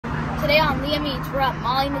Today on Liam Eats, we're at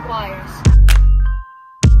Molly Maguires.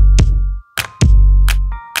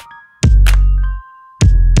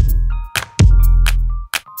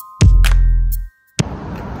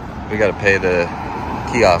 We gotta pay the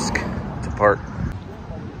kiosk to park.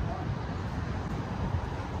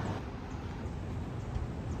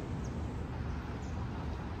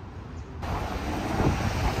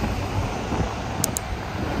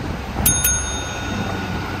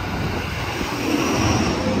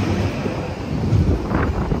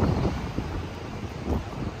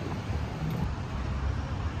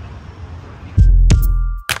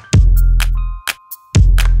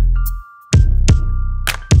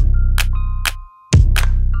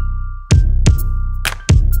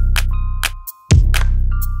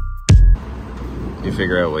 You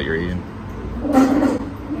figure out what you're eating? What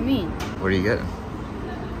do you mean? What are you getting?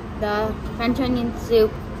 The French onion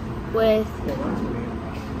soup with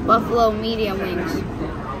buffalo medium wings.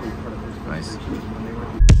 Nice.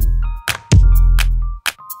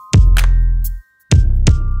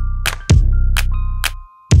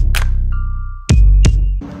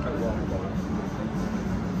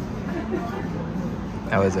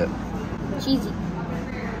 How is it? Cheesy.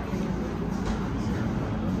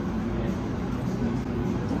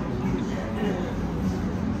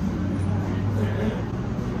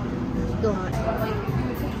 Still hot.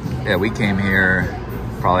 Yeah, we came here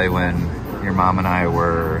probably when your mom and I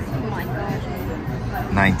were Oh my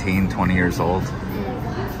gosh. 19, 20 years old.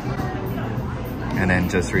 And then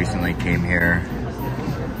just recently came here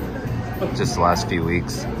just the last few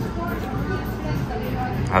weeks.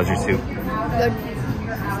 How's your soup? Good.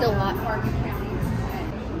 Still hot.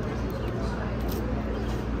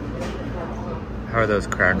 How are those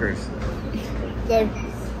crackers? Good.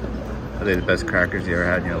 Are they the best crackers you ever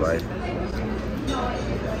had in your life?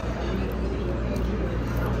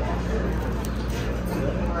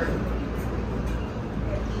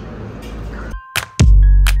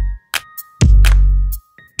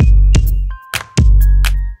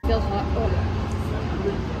 Feels hot. Oh.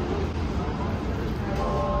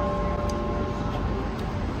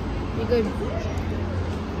 You're good.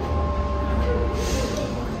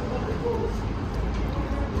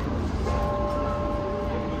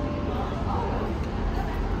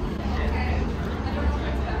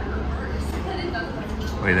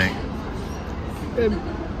 What do you think? Good.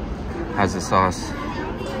 How's the sauce?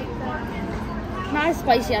 Not as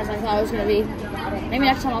spicy as I thought it was gonna be. Maybe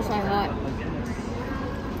next time I'll try hot.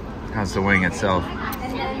 How's the wing itself?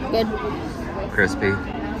 Good. Crispy?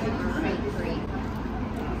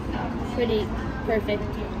 Pretty perfect.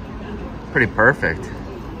 Pretty perfect.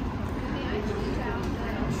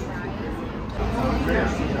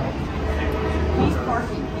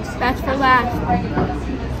 That's for last.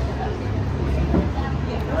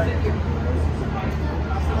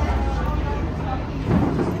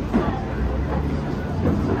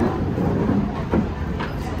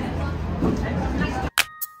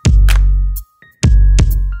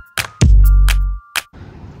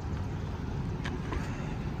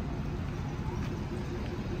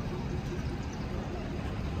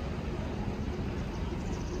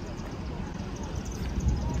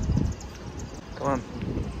 Come on.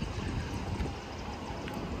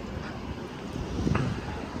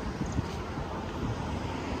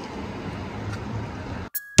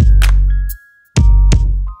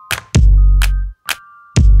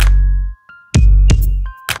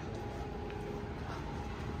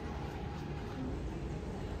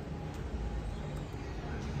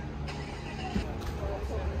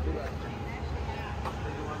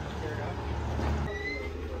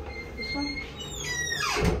 This one?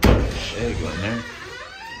 There you go, man.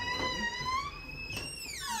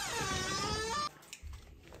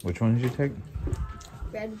 Which one did you take?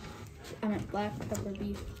 Red. I meant black pepper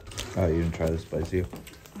beef. Oh, you didn't try the spicy?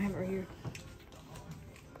 I have it right here.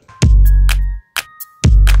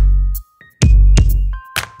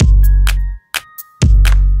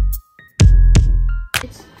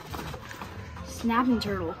 It's snapping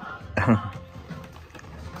turtle.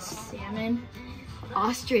 Salmon.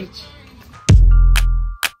 Ostrich.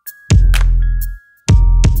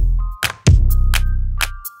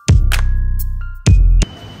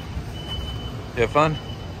 You have fun?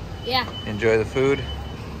 Yeah. Enjoy the food.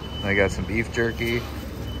 I got some beef jerky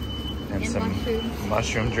and some mushrooms.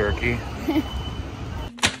 mushroom jerky.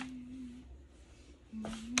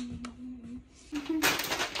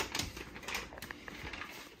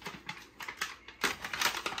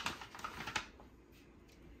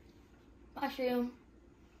 Mushroom.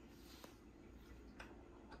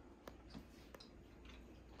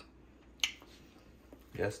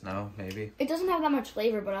 Yes, no, maybe. It doesn't have that much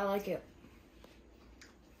flavor, but I like it.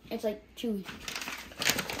 It's like chewy.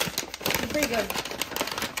 It's pretty good.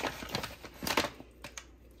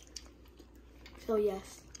 So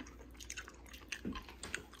yes.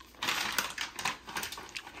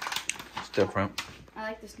 It's different. I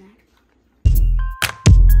like the snack.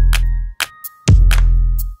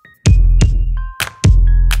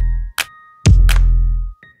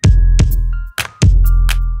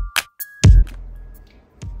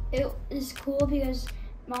 It is cool because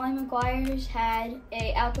Molly Maguires had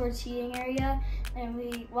a outdoor seating area, and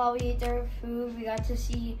while we ate their food, we got to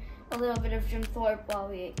see a little bit of Jim Thorpe while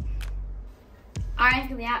we ate. I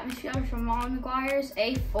rank the atmosphere from Molly Maguires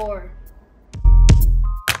a 4.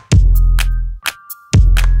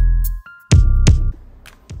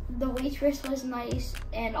 The waitress was nice,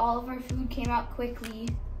 and all of our food came out quickly,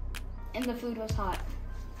 and the food was hot.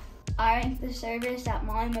 I rank the service at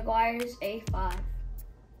Molly Maguires a 5.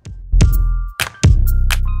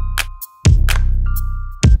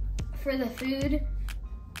 For the food,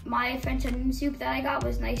 my French onion soup that I got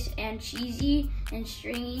was nice and cheesy and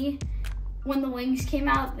stringy. When the wings came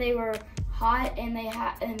out, they were hot and they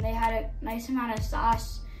had a nice amount of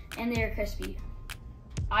sauce and they were crispy.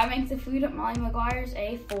 I rank the food at Molly Maguires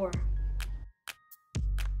a 4.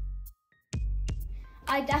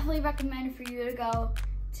 I definitely recommend for you to go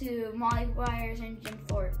to Molly Maguires and Jim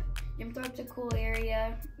Thorpe. Jim Thorpe's a cool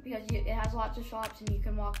area because it has lots of shops and you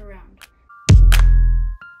can walk around.